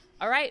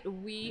All right,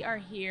 we are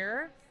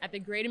here at the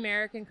Great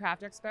American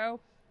Craft Expo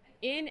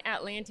in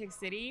Atlantic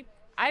City.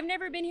 I've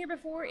never been here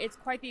before. It's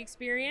quite the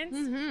experience.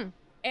 Mm-hmm.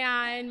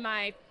 And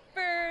my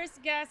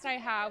first guest I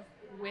have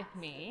with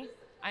me,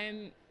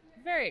 I'm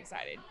very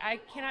excited. I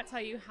cannot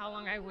tell you how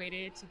long I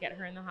waited to get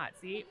her in the hot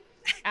seat.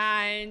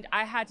 And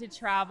I had to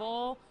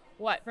travel,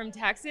 from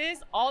Texas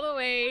all the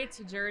way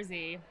to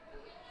Jersey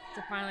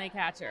to finally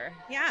catch her.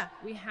 Yeah.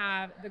 We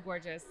have the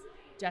gorgeous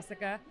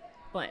Jessica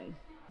Flynn.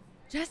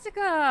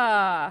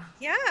 Jessica!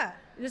 Yeah.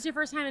 Is this your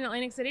first time in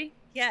Atlantic City?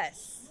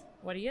 Yes.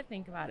 What do you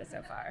think about it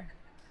so far?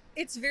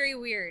 It's very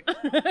weird.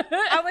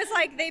 I was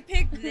like, they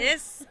picked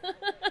this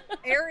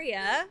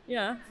area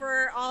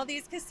for all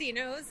these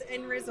casinos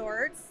and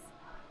resorts.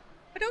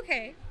 But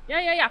okay.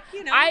 Yeah.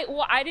 You know.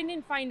 I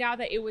didn't find out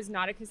that it was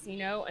not a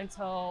casino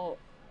until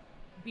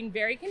being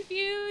very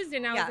confused,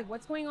 and I was like,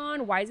 what's going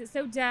on? Why is it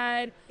so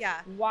dead?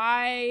 Yeah.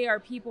 Why are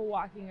people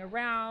walking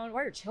around?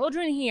 Why are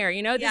children here?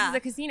 You know, this is a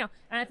casino.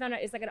 And I found out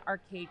it's like an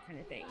arcade kind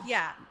of thing.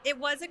 Yeah. It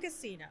was a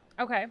casino.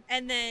 Okay.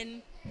 And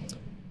then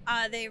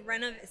they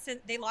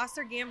lost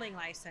their gambling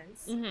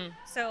license. Mm-hmm.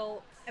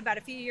 So about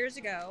a few years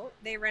ago,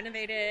 they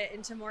renovated it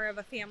into more of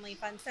a family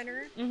fun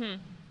center. Mm-hmm.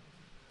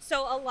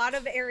 So a lot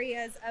of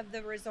areas of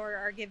the resort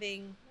are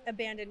giving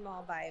abandoned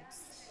mall vibes.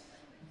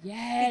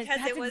 Yes, because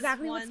that's it was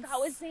exactly what Scott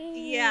was saying.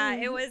 Yeah,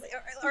 it was,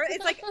 or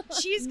it's like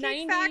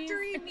Cheesecake 90s.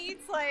 Factory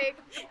meets like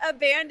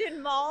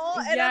abandoned mall,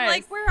 and Yes. I'm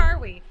like, where are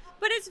we?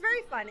 But it's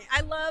very fun.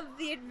 I love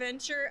the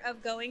adventure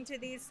of going to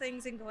these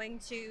things and going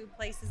to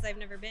places I've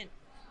never been.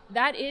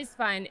 That is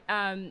fun.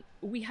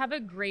 We have a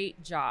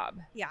great job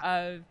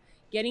of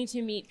getting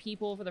to meet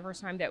people for the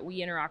first time that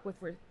we interact with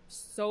for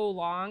so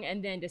long,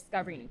 and then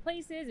discovering new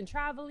places and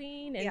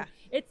traveling. And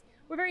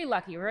we're very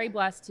lucky. We're very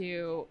blessed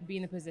to be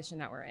in the position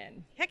that we're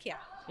in. Heck yeah.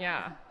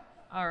 Yeah.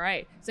 All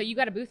right. So you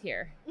got a booth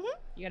here. Mm-hmm.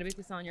 You got a booth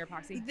to sell on your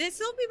epoxy. This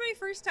will be my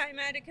first time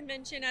at a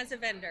convention as a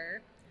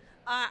vendor.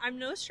 I'm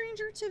no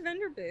stranger to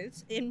vendor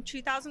booths. In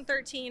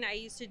 2013, I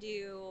used to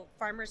do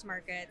farmers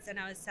markets, and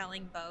I was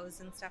selling bows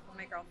and stuff with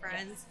my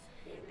girlfriends.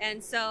 Yes.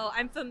 And so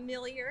I'm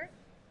familiar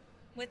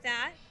with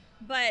that,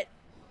 but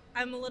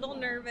I'm a little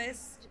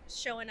nervous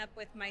showing up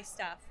with my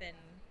stuff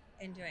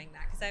and doing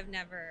that, because I've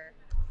never,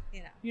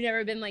 You've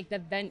never been like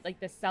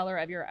the seller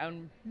of your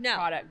own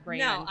product brand?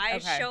 No, I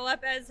show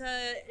up as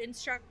an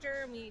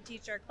instructor, and we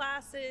teach our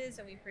classes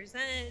and we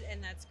present,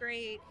 and that's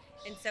great.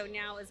 And so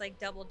now it's like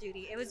double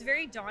duty. It was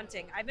very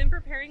daunting. I've been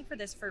preparing for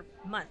this for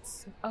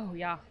months. Oh,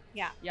 yeah.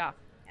 Yeah.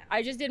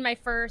 I just did my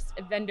first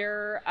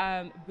vendor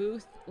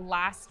booth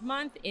last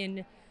month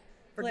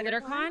for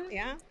GlitterCon.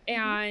 Yeah.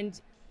 And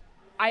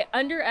I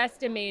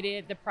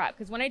underestimated the prep,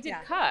 because when I did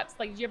cups,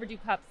 like, did you ever do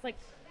cups, like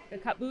the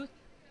cup booth?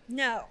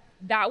 No.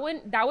 That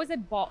was a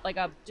ball, like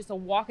just a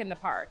walk in the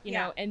park, you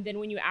know. And then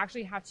when you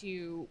actually have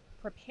to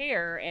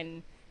prepare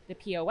and the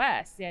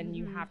POS, and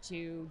you have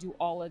to do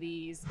all of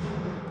these,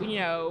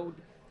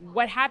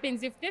 what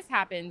happens if this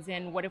happens,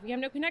 and what if we have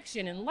no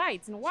connection, and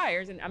lights and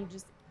wires, and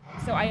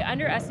so I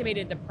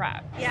underestimated the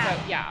prep. Yeah.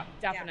 So, yeah,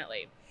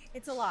 definitely. Yeah.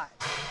 It's a lot.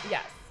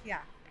 Yes. Yeah.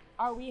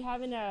 Are we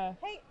having a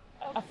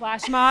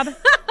flash mob?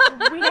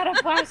 We got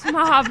a flash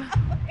mob.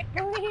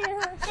 Over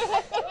here.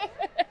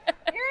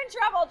 You're in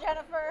trouble,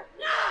 Jennifer.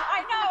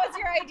 I know, it's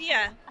your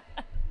idea.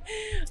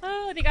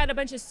 Oh, they got a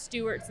bunch of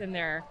Stewarts in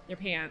their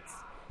pants.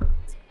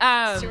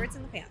 Stewarts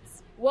in the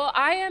pants. Well,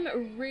 I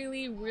am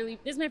really, really,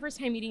 this is my first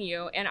time meeting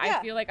you, and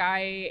I feel like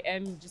I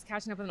am just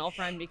catching up with an old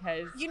friend,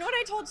 because... You know what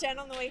I told Jen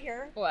on the way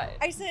here? What?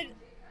 I said,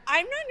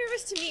 I'm not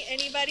nervous to meet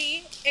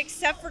anybody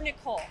except for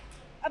Nicole.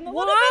 I'm a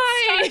little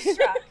bit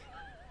starstruck.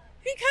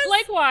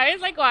 Because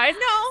Likewise.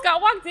 No.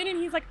 Scott walked in and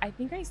he's like, I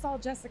think I saw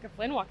Jessica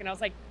Flynn walk. And I was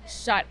like,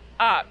 shut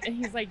up. And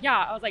he's like,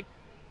 yeah. I was like,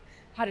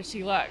 how did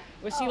she look?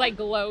 Was she like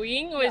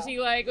glowing? Was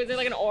there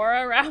like an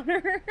aura around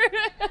her?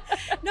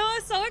 No, I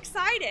was so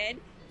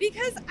excited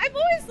because I've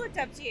always looked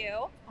up to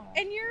you,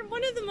 and you're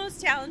one of the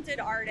most talented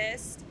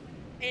artists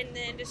in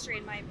the industry,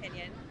 in my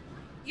opinion.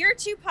 Your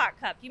 2-pot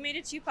cup. You made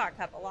a 2-pot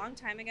cup a long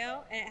time ago,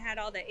 and it had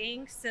all the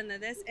inks and the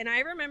this. And I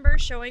remember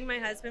showing my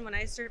husband when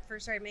I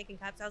first started making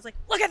cups. I was like,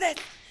 look at this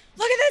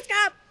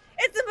cup.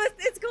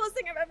 It's the coolest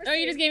thing I've ever seen. Oh,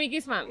 you just gave me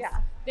goosebumps.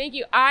 Yeah. Thank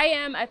you. I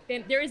am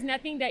there is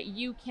nothing that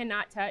you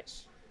cannot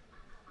touch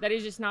that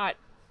is just not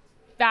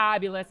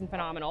fabulous and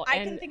phenomenal. I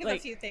can think of a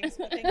few things,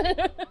 but thank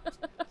you.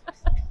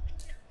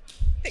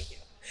 Thank you.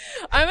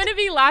 I'm going to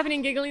be laughing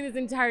and giggling this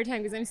entire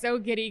time, because I'm so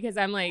giddy, because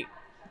I'm like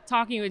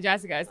talking with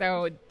Jessica.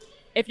 So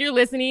if you're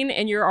listening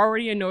and you're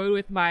already annoyed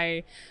with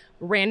my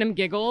random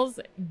giggles,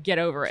 get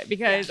over it,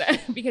 because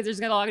there's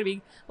going to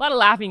be a lot of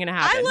laughing going to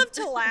happen. I love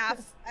to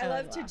laugh. I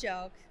love to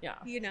joke. Yeah.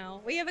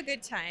 We have a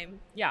good time.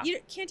 Yeah. You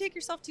can't take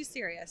yourself too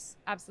serious.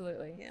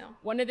 Absolutely. Yeah.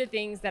 One of the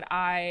things that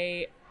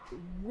I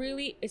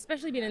really,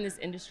 especially being in this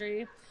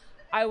industry,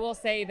 I will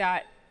say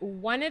that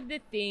one of the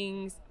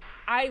things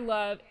I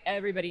love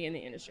everybody in the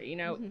industry,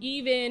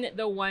 even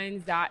the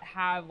ones that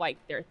have like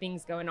their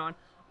things going on.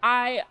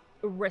 I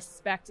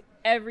respect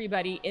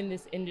everybody in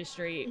this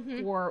industry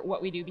for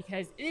what we do,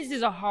 because this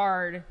is a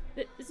hard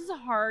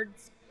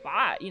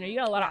spot. You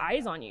got a lot of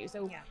eyes on you.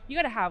 So you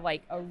got to have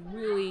like a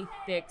really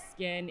thick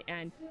skin.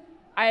 And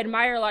I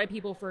admire a lot of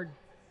people for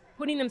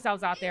putting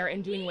themselves out there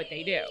and doing what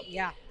they do.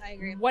 Yeah, I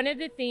agree. One of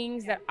the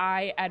things that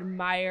I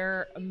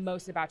admire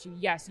most about you,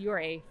 yes, you're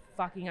a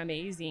fucking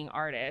amazing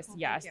artist. Well,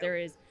 yes, there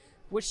is.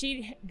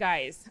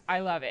 Guys,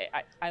 I love it.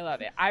 I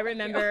love it. I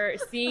remember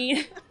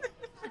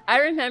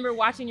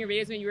watching your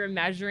videos when you were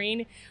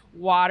measuring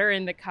water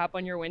in the cup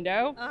on your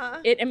window.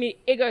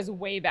 It goes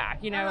way back,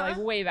 like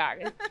way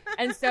back.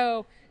 And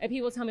so, and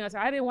people tell me,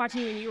 I've been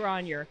watching you when you were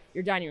on your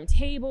dining room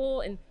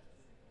table, and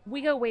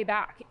we go way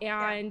back.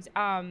 And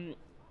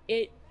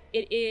it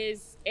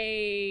is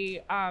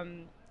you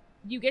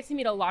get to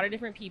meet a lot of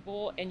different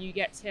people, and you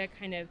get to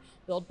kind of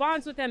build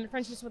bonds with them and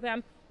friendships with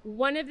them.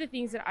 One of the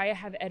things that I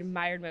have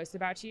admired most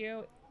about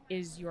you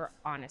is your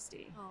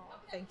honesty. Oh,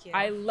 thank you.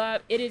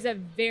 It is a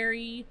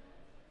very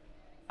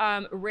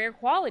rare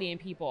quality in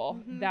people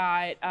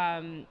that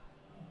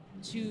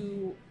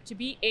to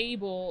be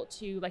able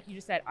to, like you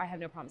just said, I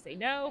have no problem saying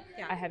no.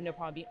 I have no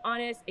problem being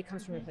honest. It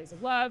comes from a place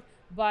of love,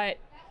 but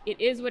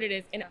it is what it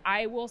is. And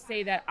I will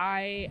say that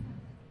I've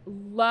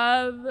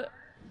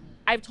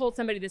told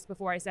somebody this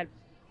before. I said,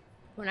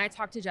 when I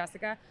talk to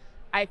Jessica,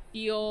 I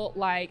feel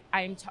like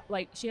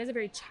she has a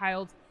very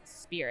child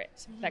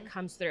spirit that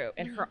comes through,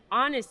 and her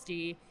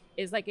honesty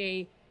is like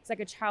it's like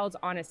a child's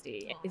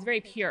honesty. It's very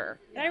pure.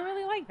 And I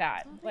really like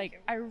that.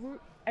 I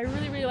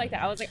really, really like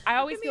that. I was like, I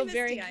always feel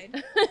very,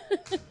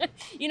 it's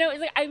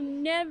like I've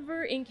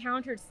never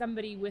encountered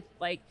somebody with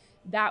like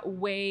that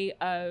way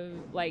of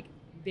like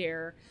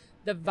the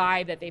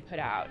vibe that they put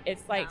out.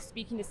 It's like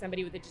speaking to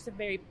somebody with just a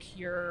very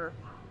pure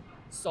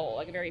soul,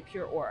 like a very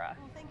pure aura.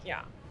 Well, thank you.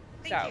 Yeah.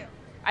 Thank you.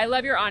 I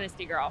love your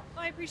honesty, girl. Oh,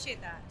 I appreciate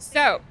that.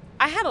 So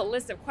I have a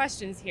list of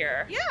questions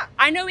here. Yeah.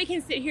 I know we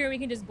can sit here and we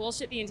can just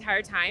bullshit the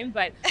entire time,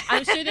 but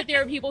I'm sure that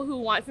there are people who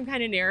want some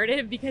kind of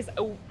narrative, because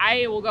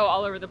I will go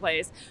all over the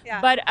place.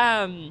 Yeah. But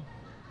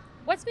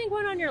what's been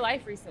going on in your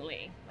life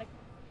recently? Like,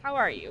 how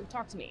are you?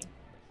 Talk to me.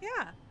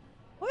 Yeah.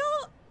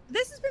 Well,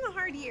 this has been a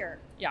hard year.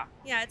 Yeah.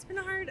 Yeah, it's been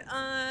a hard,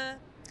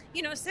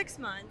 6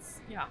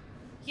 months. Yeah.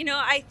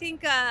 I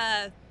think,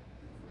 I've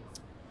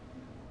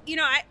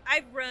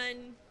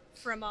run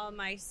from all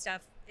my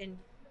stuff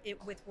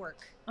with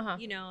work,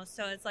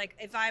 so it's like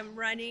if I'm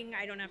running,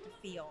 I don't have to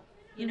feel,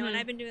 and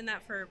I've been doing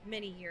that for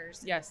many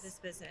years. Yes. This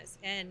business,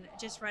 and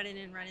just running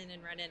and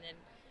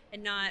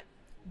not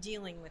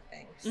dealing with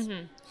things.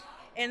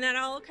 And that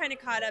all kind of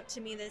caught up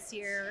to me this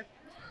year.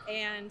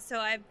 And so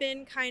I've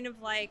been kind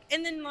of like,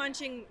 and then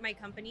launching my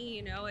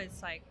company,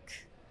 it's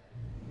like,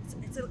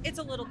 it's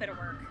a little bit of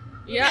work.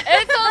 Yeah,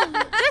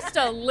 it's just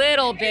a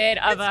little bit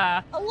of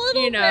a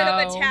bit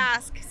of a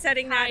task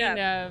setting that up.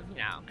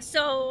 Kind of.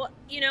 So,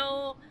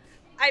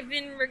 I've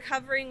been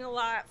recovering a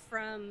lot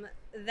from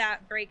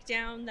that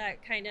breakdown,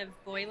 that kind of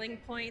boiling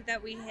point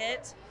that we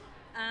hit.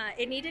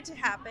 It needed to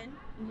happen.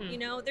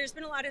 There's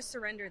been a lot of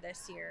surrender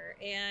this year.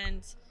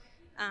 And,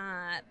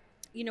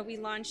 we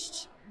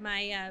launched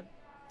my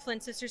Flynn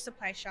Sisters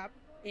Supply Shop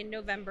in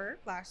November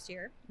last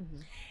year.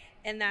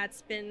 And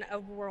that's been a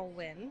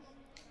whirlwind.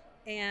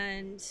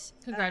 And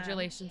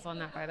congratulations on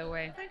that, by the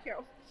way. Thank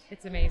you.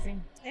 It's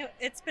amazing.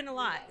 It's been a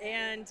lot.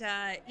 And,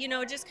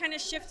 just kind of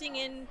shifting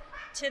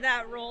into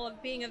that role of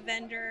being a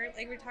vendor,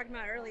 like we were talking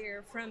about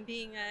earlier, from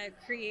being a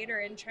creator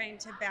and trying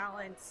to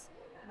balance,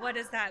 what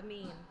does that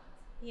mean?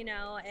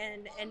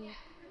 And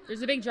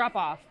there's a big drop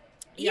off.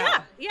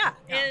 Yeah.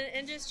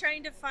 And just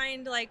trying to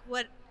find like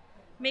what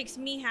makes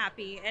me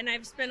happy. And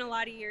I've spent a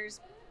lot of years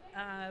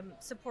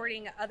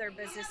supporting other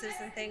businesses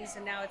and things.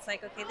 And now it's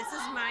like, okay, this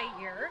is my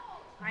year.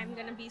 I'm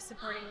going to be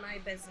supporting my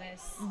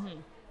business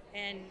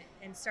and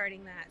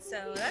starting that.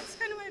 So that's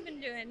kind of what I've been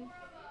doing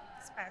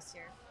this past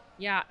year.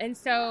 Yeah. And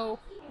so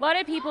a lot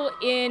of people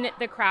in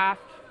the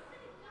craft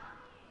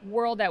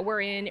world that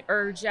we're in,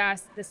 or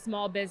just the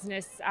small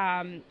business,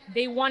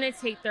 they want to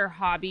take their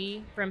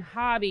hobby from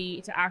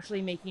hobby to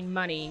actually making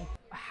money.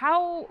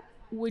 How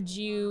would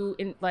you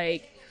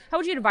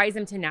advise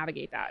them to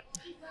navigate that?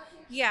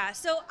 Yeah.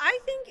 So I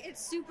think it's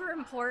super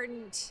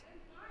important.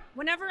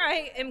 Whenever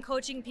I am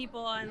coaching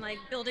people on like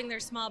building their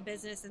small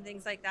business and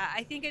things like that,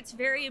 I think it's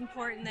very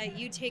important that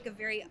you take a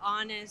very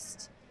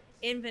honest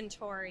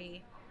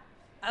inventory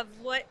of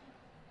what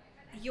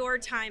your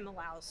time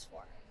allows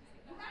for.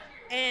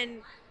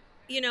 And,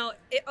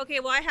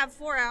 I have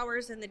 4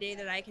 hours in the day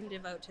that I can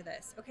devote to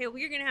this. Okay, well,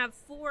 you're going to have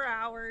 4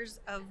 hours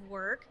of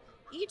work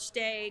each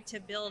day to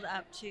build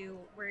up to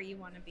where you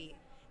want to be.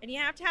 And you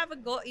have to have a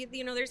goal.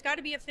 There's got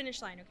to be a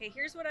finish line. Okay,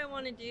 here's what I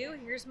want to do.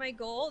 Here's my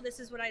goal. This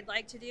is what I'd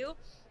like to do.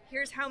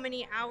 Here's how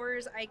many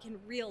hours I can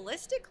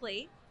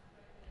realistically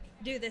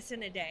do this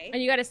in a day.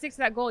 And you got to stick to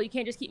that goal. You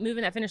can't just keep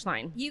moving that finish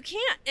line. You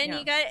can't. And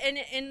you got,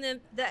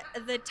 and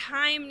the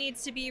time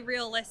needs to be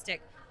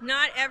realistic.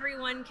 Not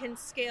everyone can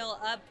scale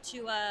up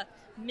to $1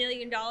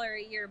 million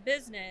a year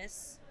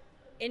business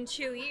in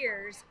 2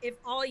 years if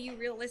all you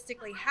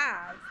realistically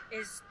have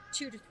is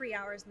 2 to 3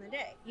 hours in the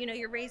day.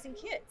 You're raising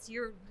kids.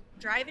 You're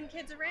driving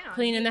kids around,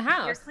 cleaning the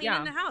house. You're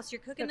cleaning the house.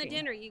 You're cooking the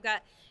dinner. You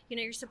got,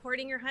 you're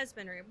supporting your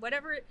husband or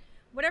whatever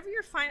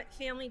your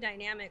family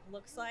dynamic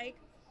looks like.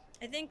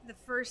 I think the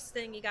first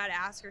thing you got to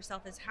ask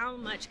yourself is, how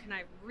much can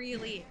I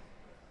really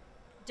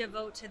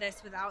devote to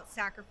this without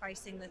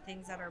sacrificing the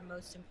things that are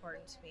most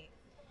important to me?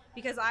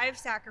 Because I've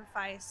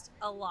sacrificed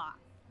a lot,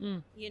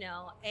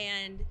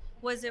 and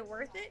was it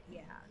worth it?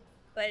 Yeah.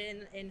 But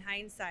in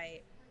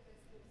hindsight,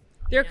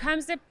 there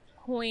comes a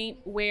point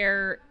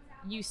where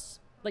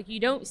you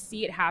don't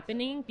see it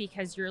happening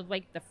because you're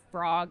like the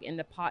frog in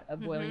the pot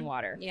of boiling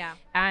water. Yeah.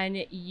 And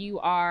it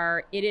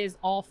is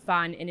all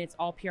fun and it's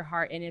all pure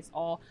heart and it's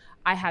all,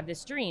 I have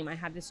this dream.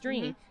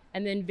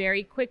 And then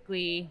very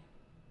quickly,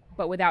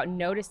 but without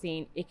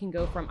noticing, it can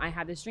go from I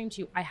have this dream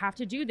to I have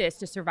to do this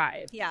to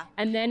survive. Yeah.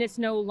 And then it's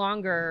no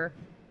longer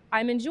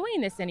I'm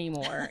enjoying this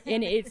anymore.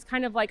 And it's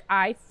kind of like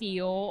I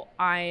feel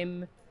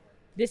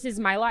this is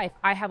my life.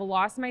 I have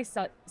lost my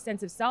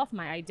sense of self,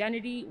 my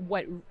identity.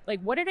 What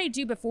did I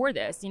do before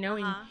this? And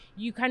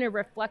you kind of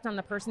reflect on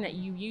the person that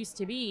you used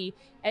to be,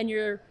 and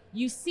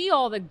you see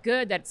all the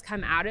good that's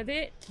come out of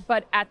it.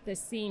 But at the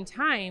same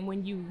time,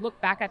 when you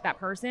look back at that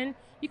person,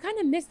 you kind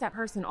of miss that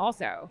person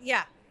also.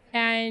 Yeah.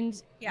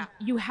 And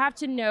you have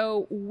to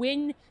know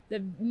when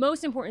the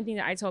most important thing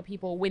that I tell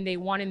people when they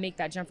want to make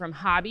that jump from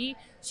hobby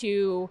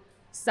to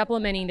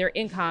supplementing their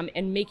income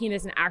and making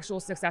this an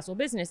actual successful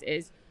business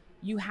is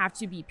you have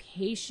to be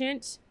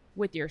patient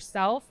with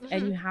yourself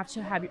and you have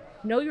to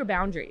know your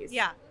boundaries.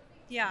 Yeah.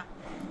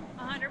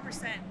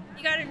 100%.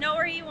 You got to know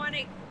where you want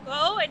to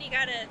go, and you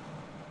got to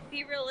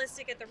be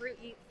realistic at the route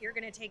you're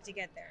going to take to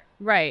get there.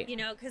 Right.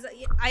 Because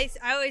I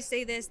always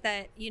say this,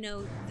 that,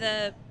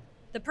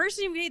 the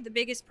person who paid the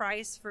biggest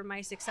price for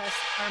my success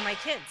are my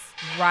kids.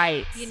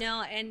 Right.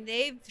 And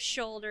they've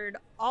shouldered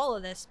all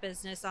of this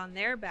business on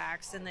their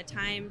backs, and the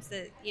times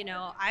that,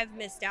 I've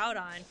missed out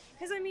on.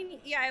 Because,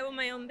 I own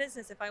my own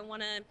business. If I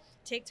want to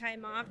take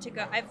time off to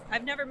go,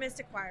 I've never missed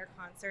a choir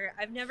concert.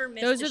 I've never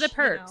missed Those are the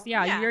perks.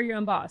 You're your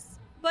own boss.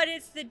 But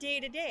it's the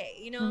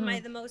day-to-day. Am I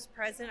the most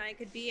present I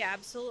could be?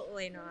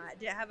 Absolutely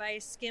not. Have I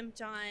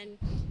skimped on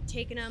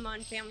taking them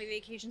on family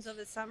vacations over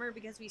the summer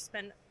because we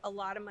spend a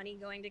lot of money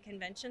going to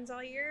conventions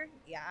all year?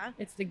 Yeah.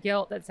 It's the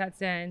guilt that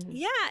sets in.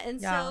 Yeah.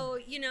 And so,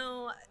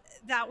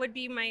 that would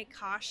be my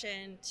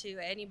caution to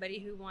anybody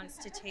who wants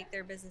to take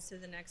their business to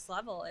the next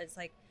level. Is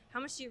like, how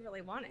much do you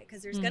really want it?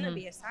 Because there's going to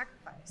be a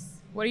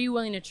sacrifice. What are you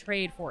willing to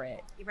trade for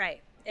it?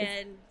 Right.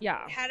 And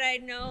had I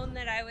known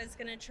that I was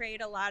going to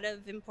trade a lot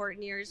of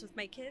important years with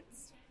my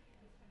kids,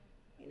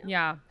 I don't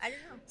know.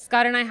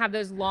 Scott and I have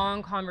those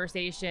long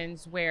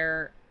conversations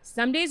where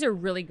some days are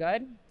really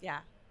good.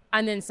 Yeah.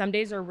 And then some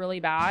days are really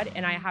bad.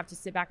 And I have to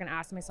sit back and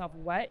ask myself,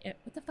 what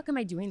the fuck am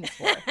I doing this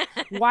for?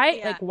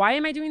 Why? Why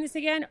am I doing this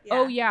again? Yeah.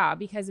 Oh yeah,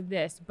 because of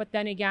this. But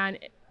then again,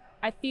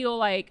 I feel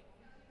like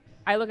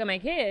I look at my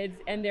kids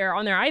and they're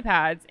on their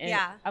iPads and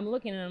I'm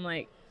looking and I'm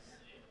like,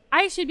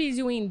 I should be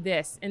doing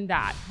this and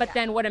that. But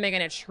then what am I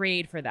going to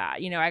trade for that?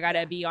 I got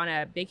to be on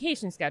a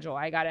vacation schedule.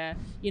 I got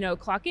to,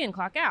 clock in,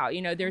 clock out.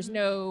 There's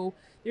no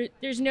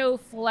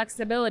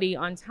flexibility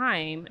on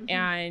time.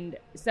 And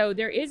so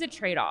there is a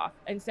trade-off.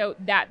 And so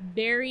that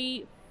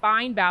very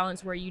fine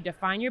balance where you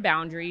define your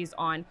boundaries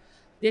on,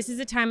 this is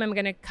the time I'm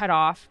going to cut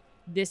off.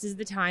 This is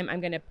the time I'm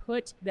going to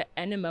put the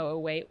NMO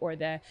away or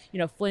the,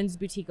 Flynn's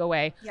Boutique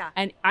away. Yeah.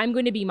 And I'm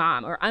going to be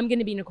mom, or I'm going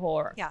to be Nicole,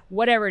 or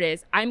whatever it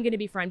is. I'm going to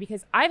be friend,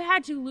 because I've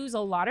had to lose a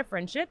lot of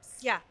friendships.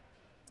 Yeah.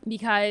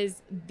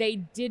 Because they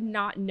did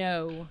not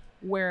know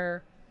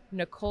where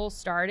Nicole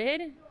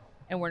started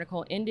and where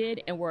Nicole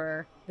ended and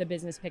where the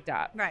business picked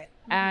up. Right.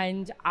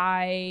 And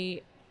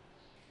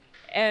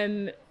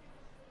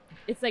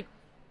it's like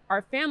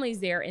our family's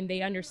there and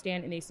they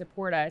understand and they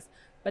support us.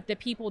 But the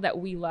people that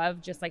we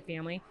love, just like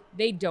family,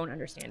 they don't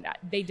understand that.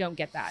 They don't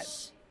get that.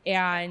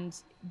 And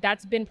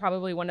that's been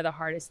probably one of the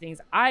hardest things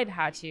I've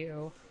had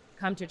to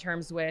come to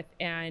terms with,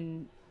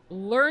 and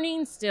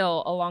learning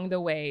still along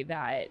the way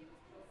that,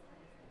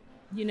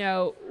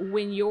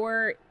 when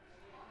you're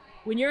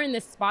in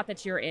this spot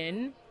that you're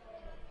in,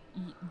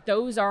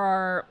 those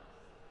are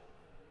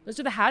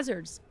the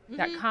hazards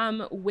that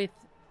come with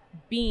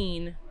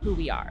being who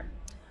we are.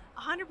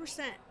 100%.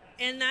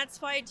 And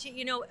that's why,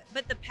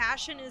 but the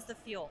passion is the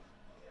fuel.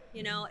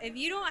 If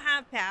you don't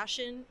have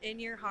passion in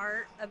your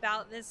heart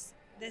about this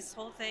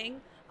whole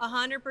thing,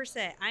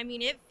 100%.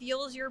 It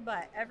fuels your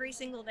butt every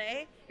single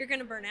day. You're going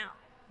to burn out.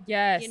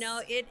 Yes.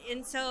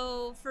 And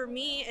so for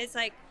me, it's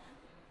like,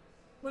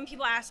 when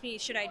people ask me,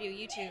 should I do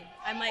YouTube?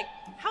 I'm like,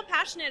 how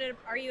passionate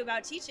are you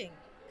about teaching?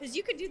 Because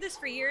you could do this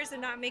for years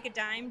and not make a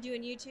dime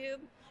doing YouTube.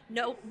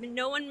 No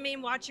one may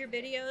watch your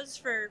videos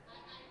for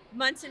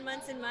months and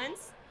months and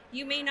months.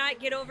 You may not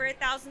get over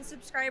 1,000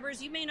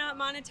 subscribers. You may not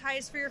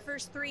monetize for your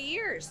first 3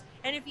 years.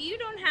 And if you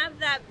don't have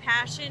that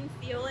passion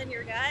feel in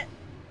your gut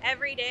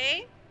every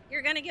day,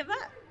 you're going to give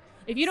up.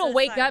 If you don't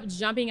wake up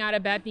jumping out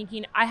of bed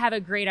thinking, I have a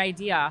great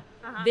idea.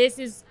 This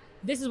is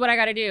what I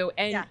got to do.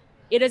 And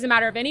It doesn't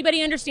matter if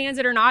anybody understands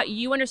it or not.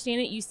 You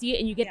understand it, you see it,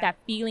 and you get Yeah. that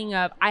feeling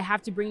of, I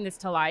have to bring this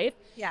to life.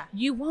 Yeah.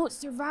 You won't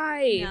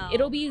survive. No.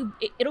 It'll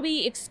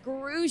be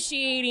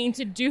excruciating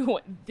to do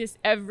this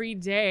every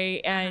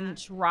day and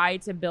try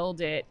to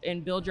build it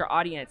and build your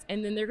audience.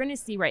 And then they're going to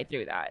see right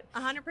through that.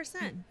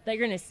 100%. They're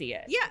going to see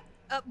it. Yeah.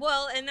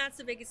 Well, and that's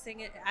the biggest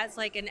thing as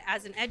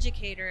an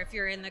educator, if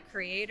you're in the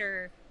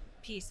creator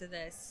piece of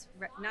this,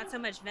 not so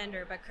much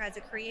vendor, but as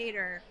a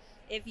creator,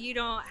 if you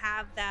don't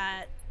have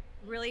that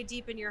really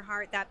deep in your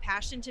heart, that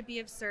passion to be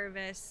of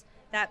service,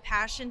 that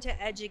passion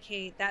to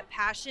educate, that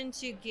passion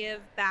to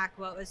give back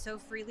what was so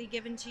freely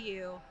given to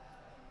you,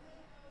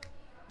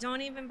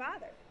 don't even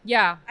bother.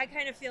 Yeah. I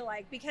kind of feel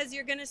like, because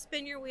you're going to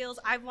spin your wheels.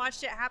 I've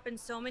watched it happen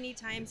so many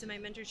times in my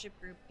mentorship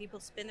group. People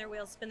spin their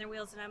wheels, and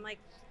I'm like,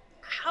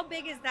 how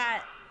big is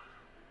that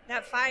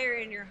fire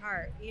in your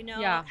heart? You know,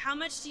 Yeah. How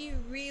much do you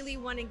really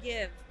want to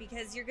give?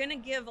 Because you're going to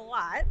give a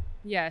lot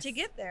Yes. to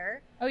get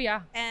there. Oh,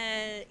 yeah.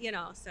 And,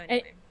 so anyway.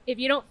 And if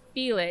you don't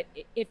feel it,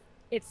 if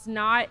it's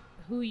not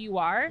who you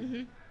are,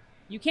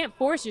 you can't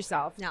force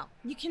yourself. No,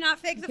 you cannot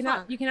fake the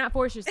funk. You cannot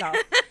force yourself.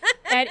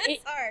 And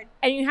it's hard.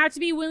 And you have to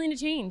be willing to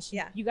change.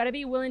 Yeah. You got to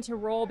be willing to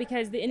roll,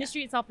 because the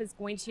industry itself is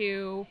going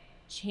to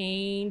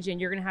change,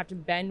 and you're going to have to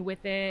bend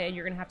with it, and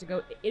you're going to have to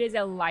go. It is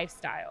a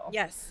lifestyle.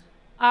 Yes.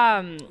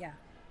 Yeah.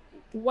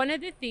 One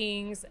of the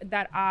things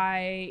that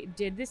I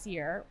did this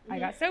year, I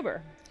got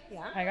sober.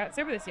 Yeah. I got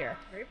sober this year.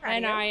 Very proud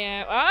And of you. I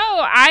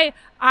am,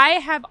 I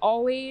have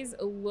always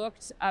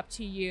looked up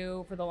to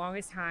you for the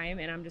longest time,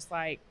 and I'm just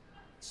like,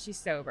 she's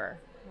sober.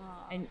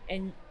 Aw.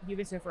 And you've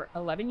been sober for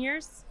 11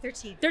 years?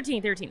 13.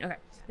 13. Okay.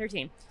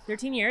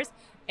 13 years.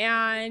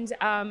 And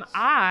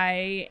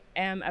I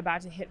am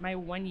about to hit my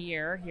 1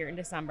 year here in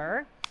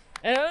December.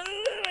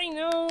 I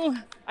know.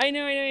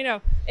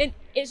 And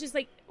it's just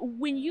like,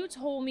 when you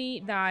told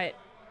me that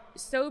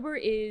sober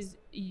is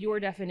your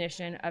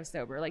definition of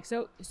sober, like,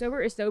 so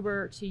sober is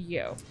sober to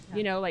you,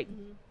 you know, like,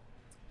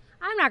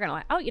 I'm not gonna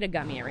lie, I'll eat a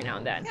gummy every now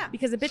and then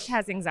because a bitch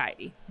has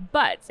anxiety,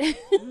 but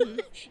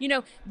you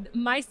know,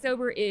 my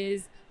sober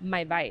is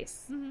my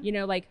vice, you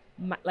know, like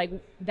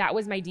that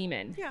was my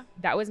demon.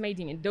 That was my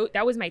demon.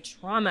 That was my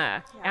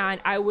trauma. And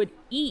I would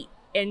eat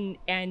and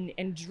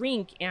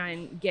drink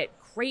and get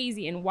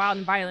crazy and wild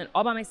and violent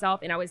all by myself.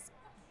 And I was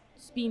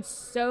being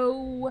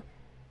so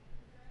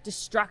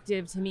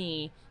destructive to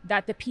me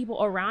that the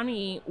people around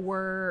me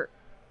were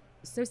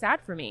so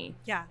sad for me.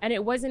 Yeah. And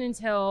it wasn't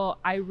until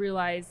I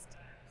realized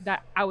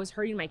that I was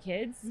hurting my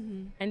kids,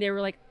 and they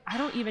were like, I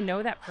don't even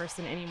know that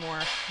person anymore.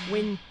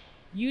 When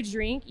you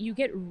drink, you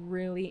get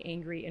really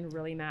angry and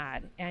really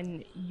mad,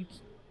 and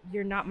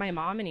you're not my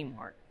mom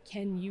anymore.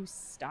 Can you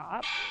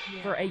stop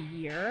for a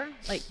year?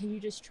 Like, can you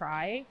just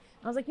try?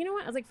 I was like, you know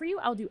what? I was like, for you,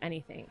 I'll do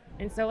anything.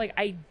 And so like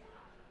I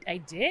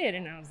did,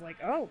 and I was like,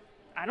 oh,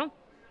 I don't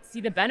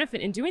see the benefit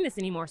in doing this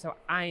anymore, so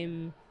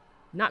I'm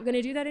not going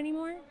to do that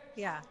anymore.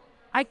 Yeah.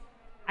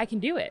 I can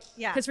do it.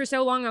 Yeah. Because for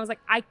so long I was like,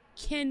 I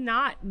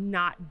cannot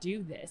not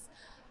do this.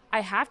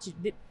 I have to.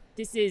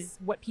 This is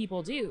what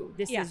people do.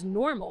 This is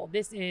normal.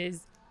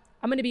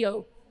 I'm going to be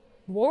a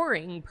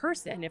boring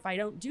person if I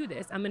don't do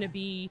this. No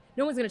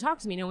one's going to talk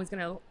to me. No one's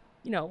going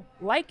to,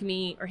 like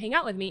me or hang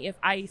out with me if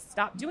I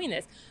stop doing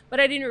this. But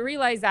I didn't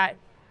realize that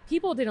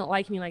people didn't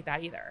like me like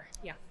that either.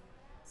 Yeah.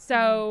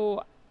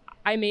 So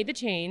I made the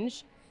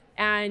change,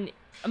 and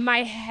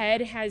my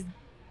head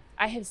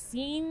I have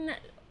seen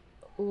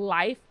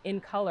life in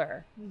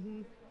color.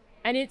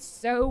 And it's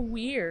so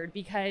weird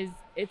because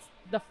it's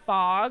the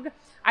fog.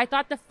 I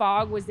thought the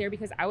fog was there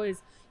because I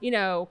was,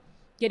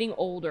 getting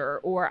older,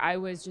 or I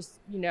was just,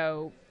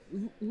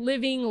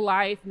 living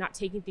life, not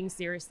taking things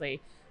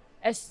seriously.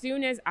 As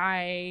soon as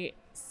I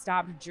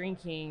stopped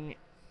drinking,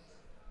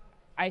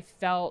 I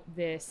felt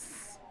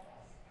this,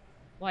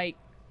 like,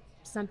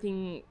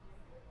 something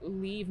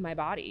leave my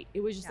body. It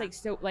was just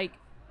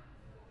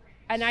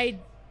and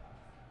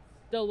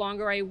the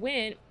longer I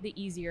went, the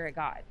easier it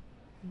got.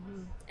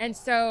 And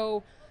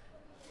so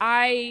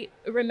I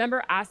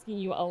remember asking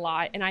you a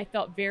lot, and I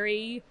felt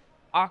very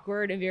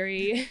awkward and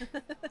very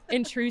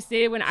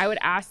intrusive when I would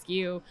ask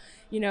you,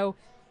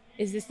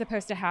 is this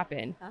supposed to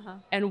happen?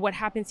 And what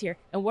happens here?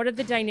 And what are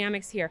the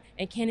dynamics here?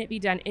 And can it be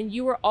done? And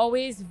you were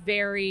always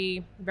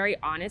very, very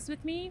honest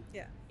with me.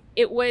 Yeah.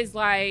 It was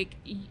like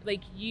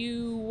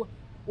you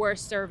were a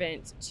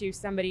servant to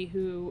somebody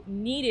who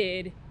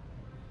needed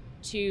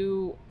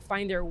to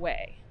find their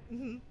way.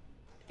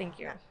 Thank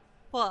you.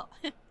 Well,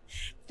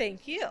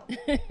 thank you.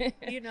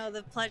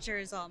 The pleasure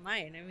is all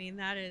mine. I mean,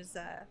 that is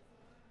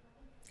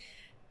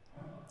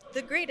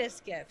the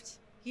greatest gift,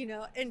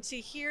 and to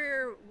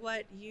hear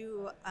what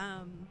you,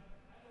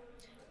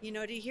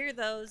 to hear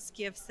those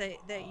gifts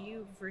that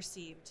you've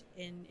received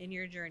in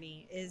your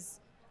journey is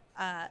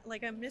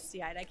like, I'm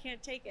misty-eyed. I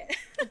can't take it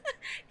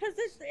because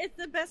it's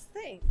the best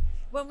thing.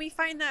 When we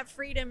find that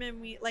freedom, and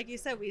we, like you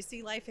said, we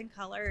see life in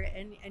color,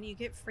 and you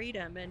get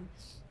freedom. And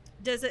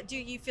do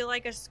you feel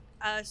like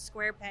a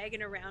square peg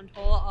in a round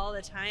hole all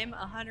the time?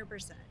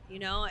 100%.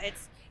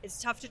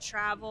 It's tough to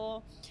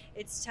travel.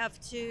 It's tough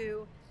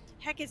to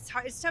heck, it's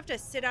hard. It's tough to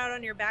sit out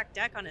on your back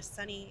deck on a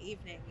sunny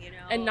evening,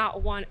 and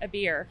not want a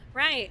beer.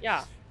 Right.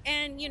 Yeah.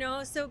 And,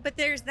 but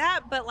there's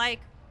that, but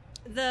like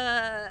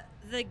the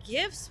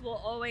gifts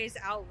will always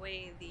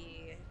outweigh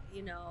the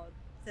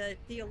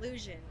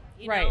illusion,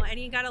 right. And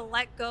you got to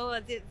let go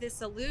of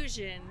this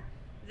illusion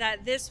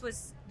that this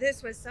was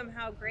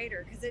somehow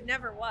greater, because it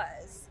never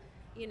was,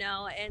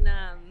 and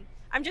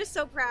I'm just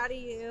so proud of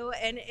you,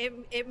 and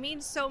it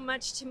means so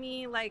much to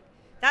me. Like,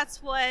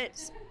 that's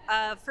what,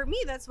 for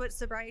me, that's what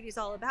sobriety is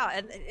all about.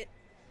 And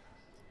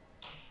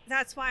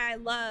that's why I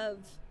love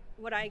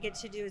what I get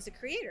to do as a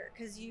creator,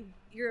 because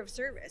you're of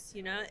service.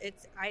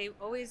 I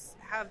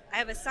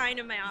have a sign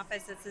in my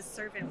office that says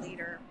servant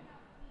leader.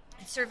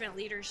 Servant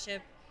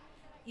leadership,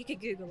 you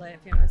could Google it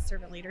if you know what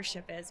servant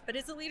leadership is, but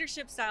it's a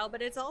leadership style,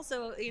 but it's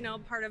also,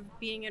 part of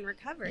being in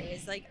recovery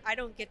is like, I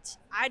don't get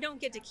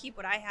to keep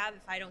what I have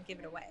if I don't give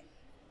it away,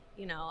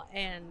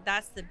 and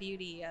that's the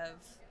beauty of,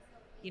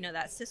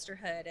 that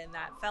sisterhood and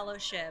that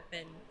fellowship.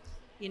 And,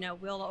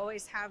 we'll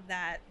always have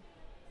that,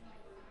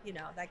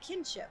 that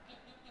kinship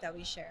that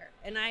we share.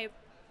 And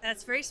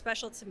that's very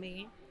special to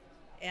me.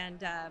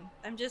 And I'm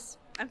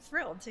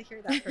thrilled to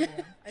hear that from you.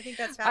 I think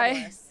that's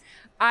fabulous.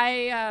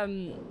 I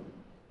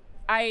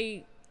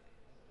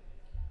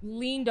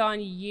leaned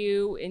on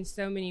you in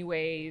so many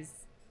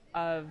ways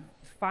of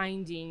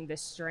finding the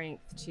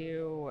strength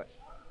to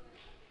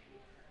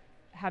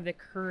have the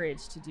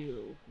courage to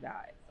do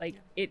that. Like,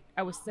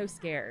 I was so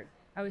scared.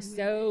 I was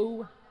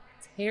so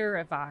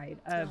terrified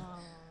of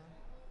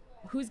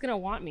who's gonna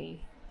want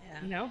me.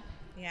 Yeah.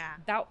 Yeah.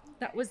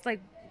 That was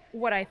like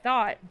what I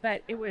thought,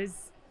 but it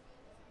was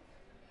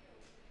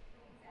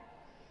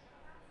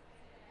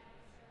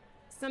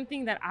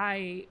something that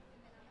I,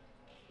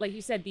 like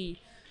you said, the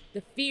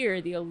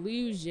fear, the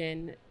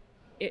illusion,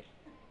 it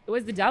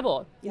was the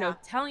devil,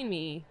 telling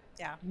me,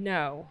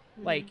 no,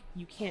 like,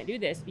 you can't do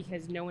this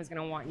because no one's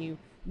going to want you.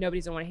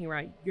 Nobody's going to want to hang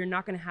around. You're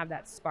not going to have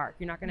that spark.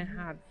 You're not going to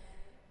have,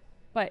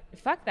 but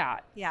fuck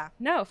that. Yeah.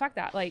 No, fuck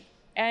that. Like,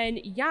 and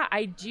yeah,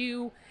 I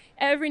do.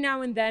 Every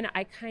now and then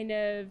I kind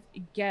of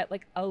get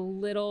like a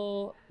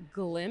little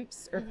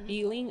glimpse or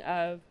feeling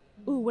of,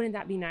 ooh, wouldn't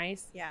that be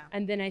nice? Yeah.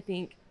 And then I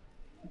think,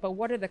 but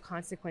what are the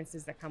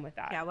consequences that come with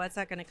that? Yeah, what's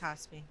that going to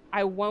cost me?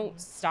 I won't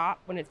stop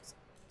when it's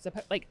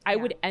like, I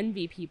would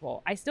envy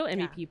people. I still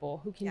envy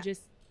people who can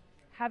just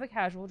have a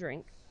casual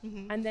drink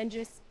and then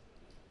just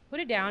put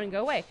it down and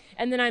go away.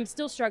 And then I'm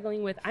still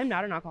struggling with, I'm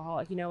not an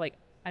alcoholic, like,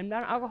 I'm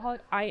not an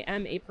alcoholic. I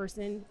am a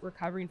person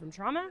recovering from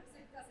trauma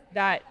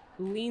that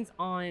leans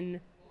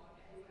on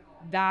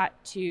that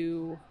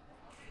to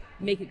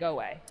make it go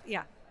away.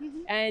 Yeah.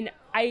 And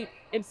I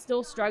am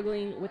still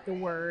struggling with the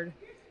word.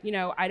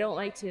 I don't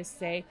like to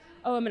say,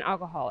 oh, I'm an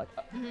alcoholic.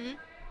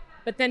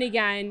 But then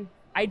again,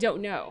 I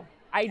don't know.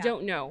 I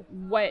don't know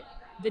what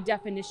the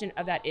definition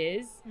of that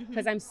is,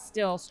 because I'm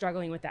still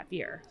struggling with that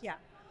fear. Yeah.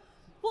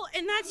 Well,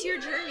 and that's your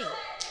journey,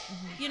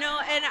 and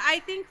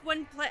I think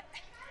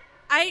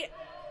I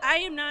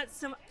am not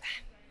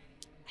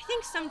I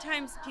think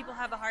sometimes people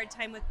have a hard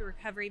time with the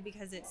recovery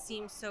because it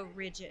seems so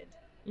rigid.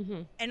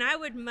 And I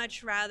would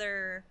much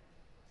rather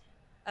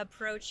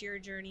approach your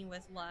journey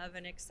with love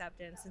and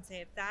acceptance and say,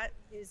 if that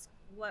is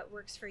what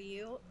works for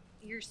you,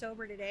 you're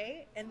sober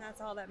today, and that's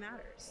all that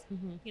matters.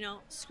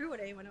 Screw what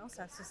anyone else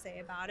has to say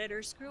about it,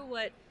 or screw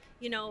what,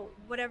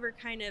 whatever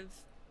kind of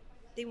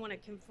they want to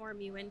conform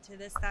you into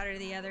this, that, or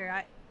the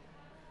other.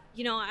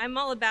 I'm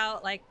all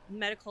about like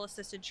medical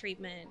assisted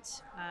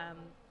treatment,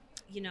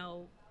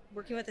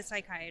 working with a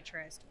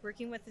psychiatrist,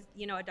 working with,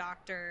 a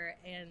doctor,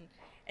 and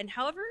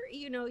however,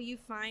 you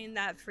find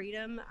that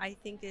freedom, I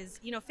think is,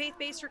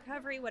 faith-based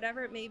recovery,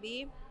 whatever it may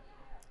be,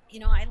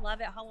 I love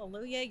it.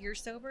 Hallelujah. You're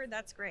sober.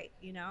 That's great.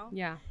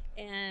 Yeah.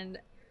 And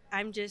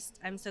I'm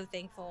so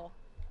thankful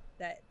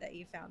that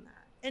you found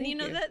that. And,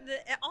 Thank you.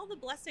 all the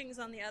blessings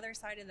on the other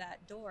side of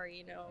that door,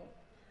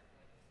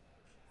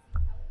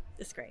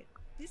 it's great.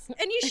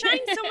 And you shine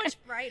so much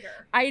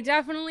brighter. I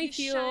definitely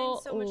feel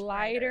so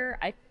lighter.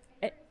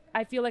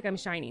 I feel like I'm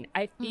shining.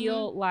 I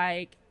feel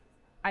like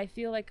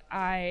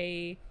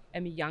I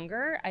am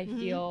younger. I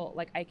feel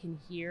like I can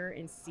hear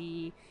and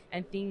see,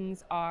 and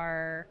things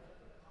are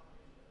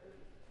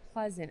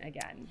pleasant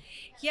again.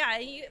 Yeah,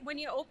 when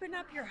you open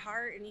up your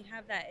heart and you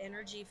have that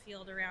energy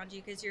field around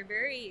you, because you're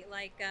very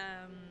like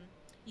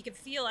you can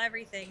feel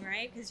everything,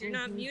 right? Because you're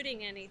not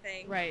muting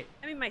anything. Right.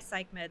 I mean, my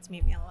psych meds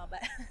mute me a little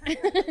bit.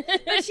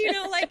 But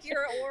like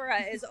your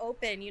aura is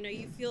open,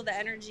 you feel the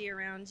energy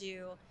around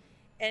you,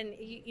 and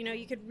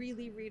you could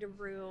really read a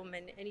room,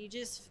 and you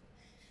just,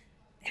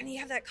 and you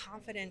have that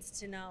confidence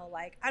to know,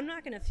 like, I'm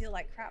not going to feel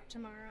like crap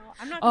tomorrow.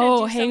 I'm not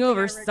going to do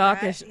hangovers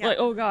suck. Yeah. Like,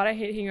 oh God, I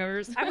hate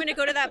hangovers. I'm going to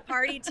go to that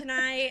party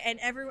tonight, and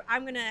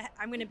I'm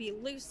going to be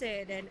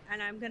lucid, and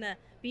I'm going to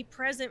be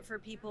present for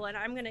people, and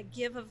I'm going to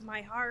give of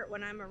my heart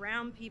when I'm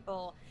around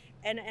people.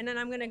 And then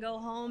I'm going to go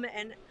home,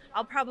 and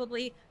I'll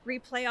probably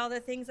replay all the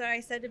things that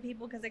I said to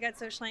people because I got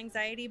social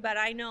anxiety, but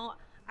I know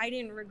I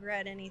didn't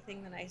regret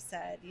anything that I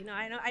said. You know,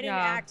 I didn't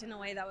act in a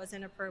way that was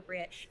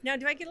inappropriate. Now,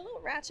 do I get a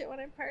little ratchet when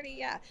I party?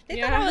 Yeah.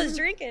 They thought I was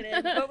drinking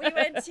it, but we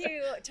went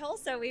to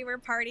Tulsa. We were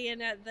partying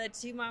at the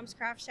Two Moms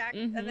Craft Shack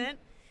event.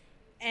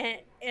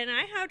 And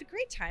I had a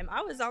great time.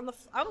 I was on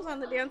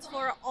the dance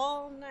floor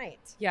all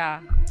night.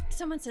 Yeah.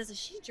 Someone says, "Is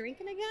she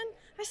drinking again?"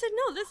 I said,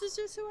 "No, this is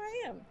just who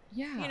I am."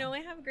 Yeah. You know, I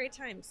have a great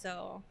time.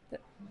 So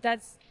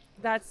that's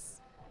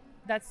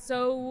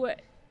so.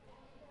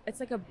 It's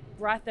like a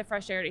breath of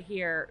fresh air to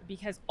hear,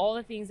 because all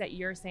the things that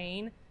you're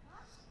saying,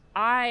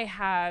 I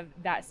have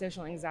that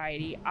social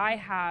anxiety. I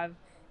have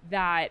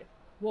that.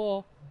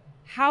 Well,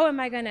 how am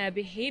I going to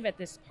behave at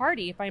this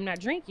party if I'm not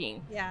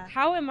drinking? Yeah.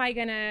 How am I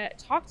going to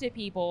talk to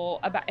people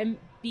about and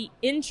be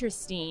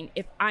interesting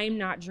if I'm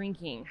not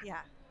drinking?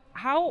 Yeah.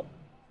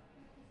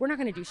 We're not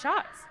going to do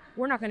shots.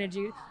 I'm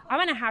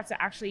going to have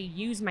to actually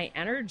use my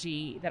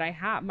energy that I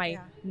have, my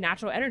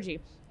natural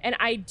energy. And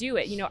I do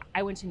it. You know,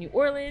 I went to New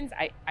Orleans.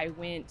 I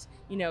went,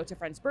 you know, to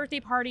friends' birthday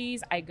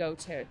parties. I go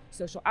to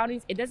social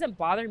outings. It doesn't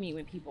bother me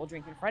when people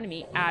drink in front of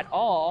me at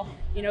all,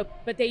 you know,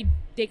 but they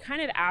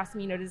kind of ask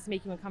me, you know, does this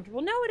make you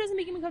uncomfortable? No, it doesn't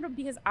make me uncomfortable,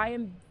 because I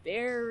am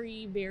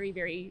very, very,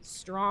 very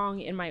strong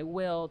in my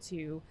will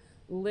to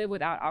live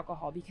without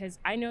alcohol, because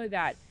I know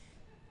that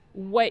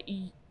what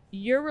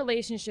your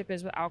relationship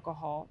is with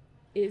alcohol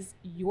is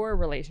your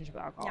relationship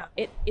with alcohol.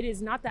 Yeah. It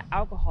is not the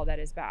alcohol that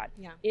is bad.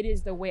 Yeah. It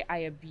is the way I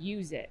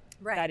abuse it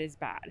that is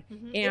bad.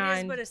 Mm-hmm. And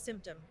it is but a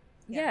symptom.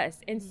 Yes.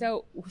 And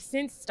so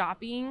since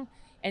stopping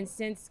and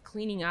since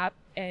cleaning up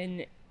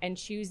and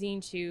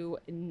choosing to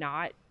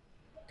not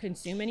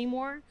consume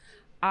anymore,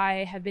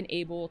 I have been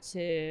able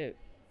to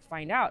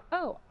find out,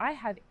 oh, I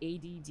have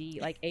ADD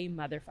like a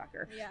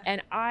motherfucker. Yeah.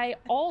 And I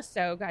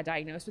also got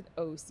diagnosed with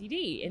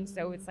OCD. And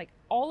so it's like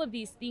all of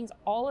these things,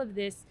 all of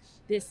this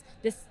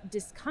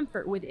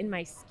discomfort within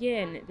my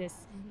skin, this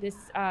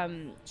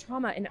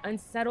trauma and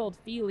unsettled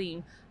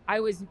feeling, I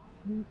was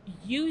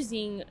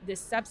using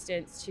this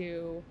substance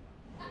to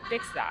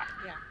fix that.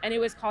 Yeah. And it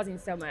was causing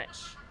so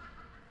much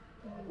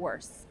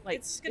worse. Like,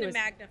 it's going to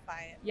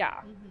magnify it. Yeah.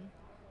 Mm-hmm.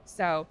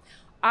 So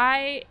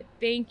I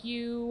thank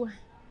you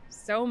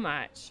so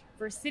much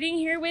for sitting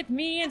here with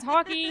me and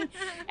talking.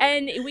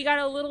 And we got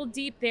a little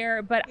deep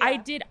there, but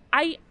I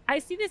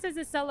see this as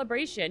a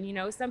celebration. You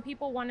know, some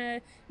people want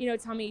to, you know,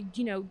 tell me,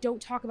 you know,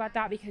 don't talk about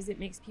that because it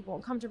makes people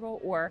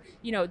uncomfortable, or,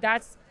 you know,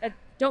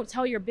 don't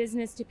tell your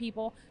business to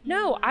people.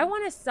 No, I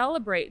want to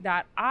celebrate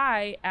that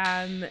I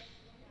am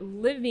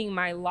living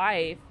my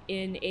life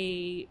with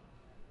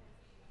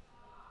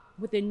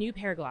a new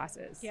pair of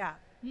glasses. Yeah.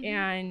 Mm-hmm.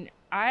 And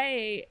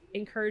I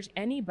encourage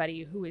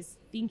anybody who is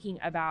thinking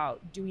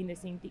about doing the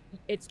same thing.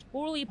 It's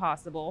totally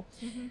possible.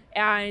 Mm-hmm.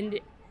 And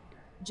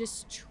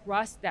just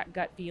trust that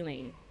gut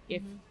feeling.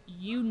 If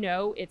you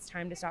know it's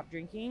time to stop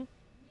drinking,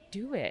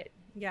 do it.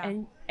 Yeah.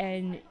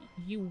 And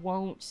you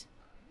won't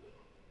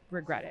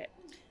regret it.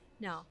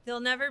 No, there'll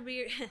never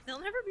be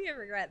a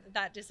regret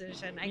that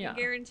decision. I can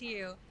guarantee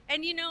you.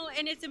 And you know,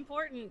 and it's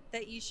important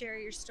that you share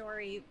your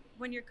story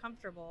when you're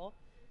comfortable,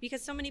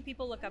 because so many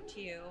people look up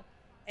to you.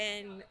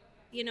 And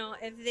you know,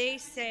 if they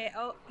say,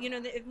 oh, you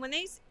know, it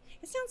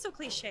sounds so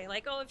cliche,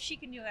 like, oh, if she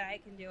can do it, I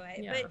can do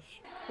it. Yeah. But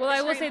well,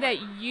 I will say that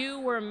you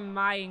were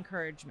my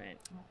encouragement,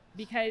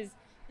 because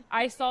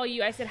I saw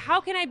you. I said, how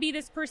can I be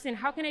this person?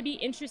 How can I be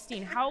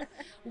interesting?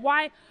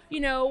 Why, you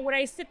know, when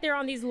I sit there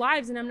on these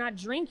lives and I'm not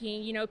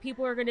drinking, you know,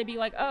 people are going to be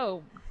like,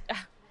 oh,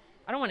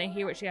 I don't want to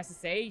hear what she has to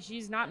say.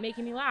 She's not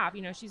making me laugh.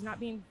 You know, she's not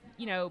being,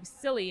 you know,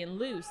 silly and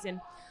loose. And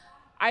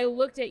I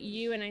looked at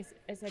you and I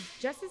said,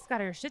 Jessica's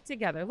got her shit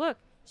together. Look.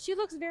 She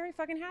looks very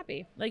fucking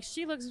happy. Like,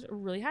 she looks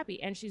really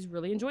happy, and she's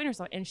really enjoying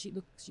herself, and she's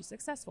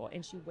successful,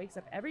 and she wakes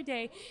up every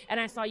day. And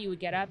I saw you would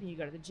get up and you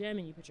go to the gym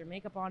and you put your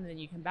makeup on, and then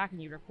you come back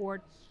and you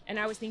record. And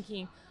I was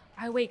thinking,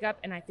 I wake up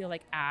and I feel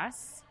like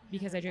ass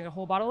because I drank a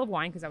whole bottle of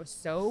wine because I was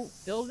so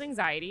filled with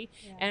anxiety,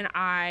 and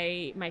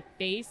my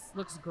face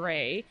looks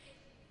gray.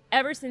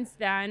 Ever since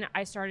then,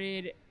 I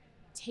started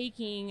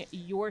taking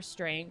your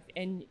strength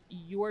and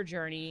your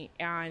journey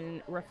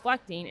and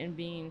reflecting and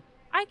being,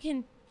 I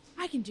can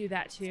do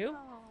that too.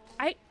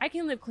 I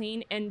can live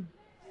clean and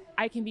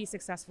I can be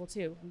successful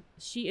too.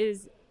 She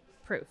is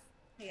proof.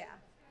 Yeah.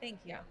 Thank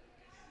you.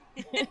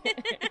 I don't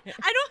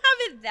have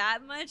it that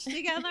much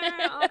together.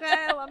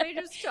 Okay. Let me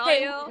just tell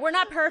you. We're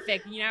not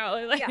perfect, you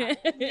know. Yeah.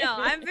 No,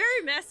 I'm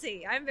very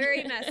messy.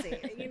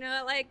 You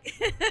know, like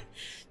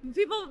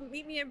people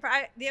meet me in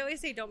private. They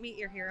always say, don't meet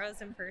your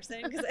heroes in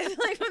person. Because I feel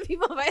like when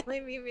people finally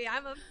meet me,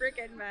 I'm a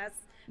freaking mess.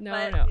 No.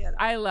 Yeah.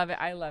 I love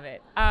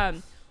it.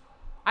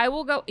 I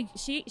will go.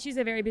 She's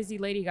a very busy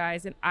lady,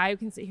 guys, and I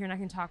can sit here and I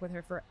can talk with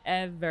her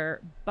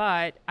forever,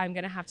 but I'm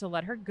going to have to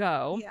let her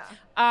go.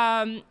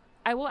 Yeah.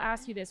 I will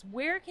ask you this.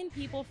 Where can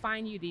people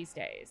find you these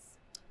days?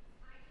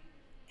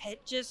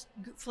 Just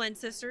Flynn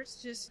Sisters.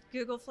 Just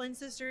Google Flynn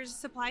Sisters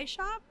Supply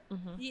Shop.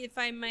 Mm-hmm. You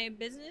find my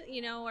business,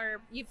 you know,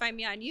 or you find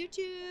me on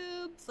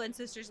YouTube, Flynn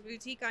Sisters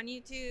Boutique on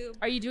YouTube.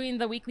 Are you doing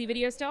the weekly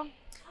video still? Yeah.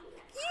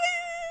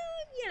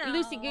 You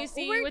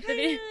loosey-goosey We're with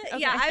kinda, the video? Okay.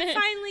 Yeah, I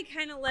finally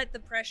kind of let the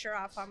pressure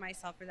off on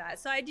myself for that.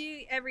 So I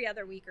do every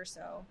other week or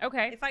so.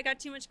 Okay. If I got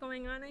too much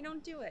going on, I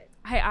don't do it.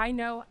 I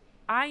know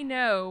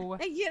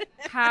Yeah.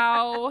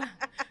 how,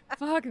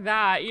 fuck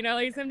that. You know,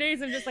 like some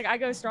days I'm just like, I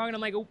go strong and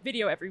I'm like, a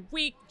video every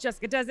week.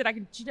 Jessica does it.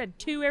 She did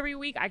 2 every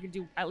week. I could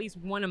do at least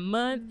 1 a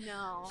month.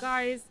 No.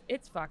 Guys,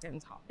 it's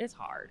fucking, it's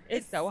hard.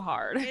 It's so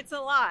hard. It's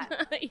a lot.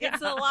 Yeah.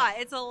 It's a lot.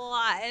 It's a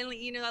lot. And,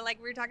 you know,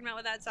 like we were talking about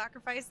with that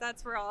sacrifice,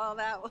 that's where all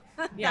that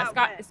Yeah,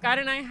 that went. Scott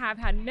and I have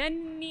had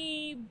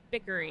many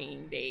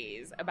bickering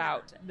days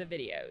about the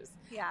videos.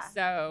 Yeah.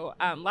 So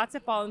lots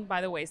have fallen by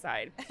the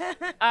wayside.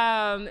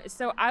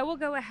 So I will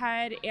go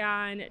ahead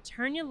and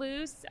turn you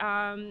loose.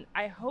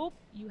 I hope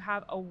you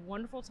have a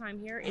wonderful time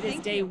here. It is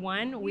day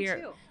 1.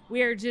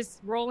 We are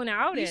just rolling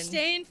out. You and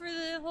staying for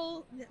the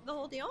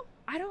whole deal?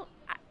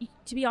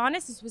 To be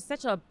honest, this was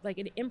such an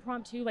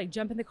impromptu, like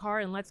jump in the car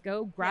and let's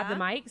go, grab the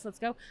mics, let's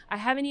go. I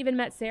haven't even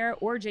met Sarah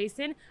or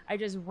Jason. I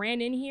just ran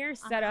in here,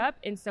 set up,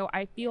 and so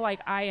I feel like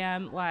I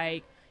am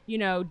like, you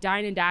know,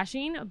 dine and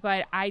dashing,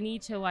 but I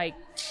need to like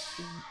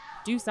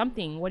do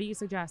something. What do you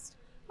suggest?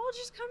 Well,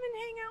 just come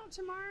and hang out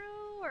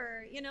tomorrow,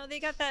 or you know,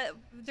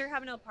 they're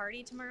having a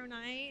party tomorrow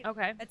night.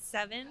 Okay. At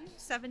 7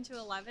 to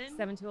 11.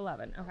 7 to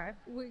 11. Okay.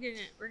 We're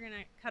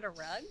gonna cut a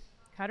rug.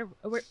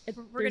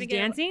 We're gonna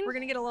dancing. We're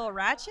gonna get a little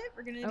ratchet.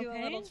 We're gonna do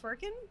a little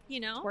twerking. You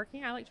know.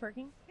 Twerking. I like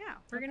twerking. Yeah,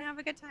 we're gonna have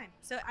a good time.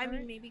 So I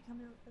mean, maybe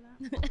come out for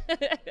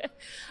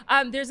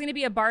that. There's gonna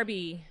be a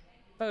Barbie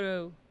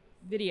photo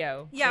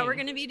video. Yeah,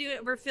 thing.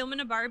 We're filming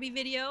a Barbie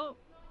video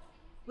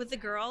with the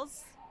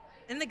girls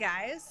and the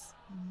guys.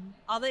 Mm-hmm.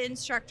 All the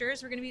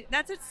instructors.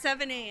 That's at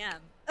 7 a.m.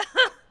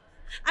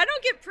 I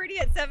don't get pretty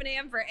at 7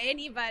 a.m. for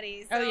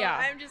anybody. So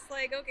I'm just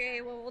like,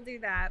 okay, well, we'll do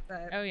that.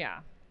 But oh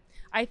yeah,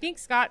 I think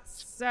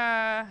Scott's.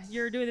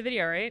 You're doing the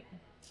video, right?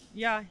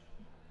 Yeah.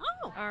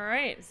 Oh. All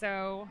right.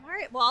 So. All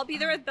right. Well, I'll be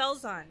there with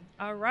bells on.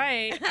 All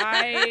right.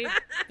 I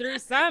threw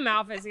some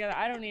outfits together.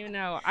 I don't even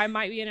know. I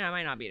might be in it. I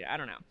might not be in it. I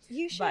don't know.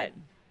 You should. But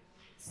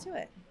let's do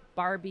it.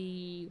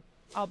 Barbie.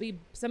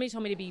 Somebody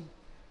told me to be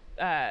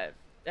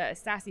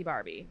sassy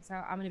Barbie. So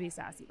I'm going to be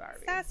sassy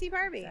Barbie. Sassy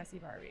Barbie. Sassy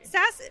Barbie.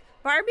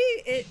 Barbie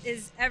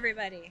is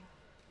everybody.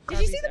 Did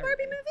you see the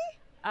Barbie movie?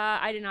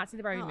 I did not see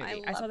the Barbie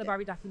movie. I saw the it.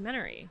 Barbie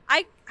documentary.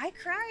 I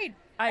cried.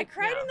 I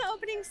cried in the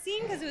opening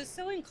scene because it was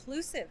so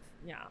inclusive.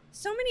 Yeah.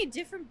 So many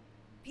different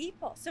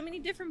people, so many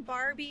different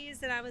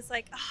Barbies, and I was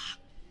like,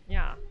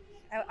 yeah.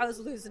 I was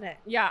losing it.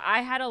 Yeah,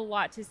 I had a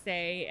lot to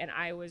say, and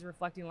I was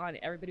reflecting a lot, and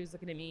everybody was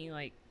looking at me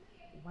like,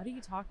 what are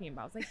you talking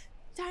about? I was like,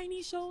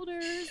 tiny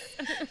shoulders.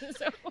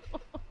 So,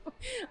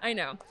 I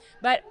know.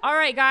 But all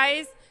right,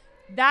 guys.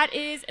 That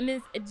is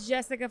Ms.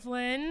 Jessica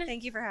Flynn.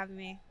 Thank you for having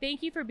me.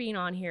 Thank you for being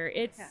on here.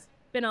 It's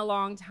been a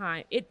long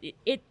time.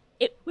 We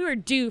were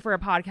due for a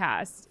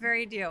podcast.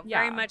 Very due.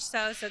 Yeah. Very much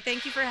so. So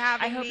thank you for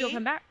having me. I hope you'll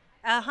come back.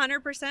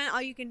 100%.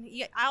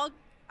 I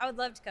would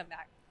love to come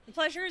back. The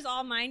pleasure is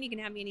all mine. You can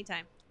have me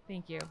anytime.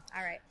 Thank you.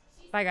 All right.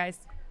 Bye, guys.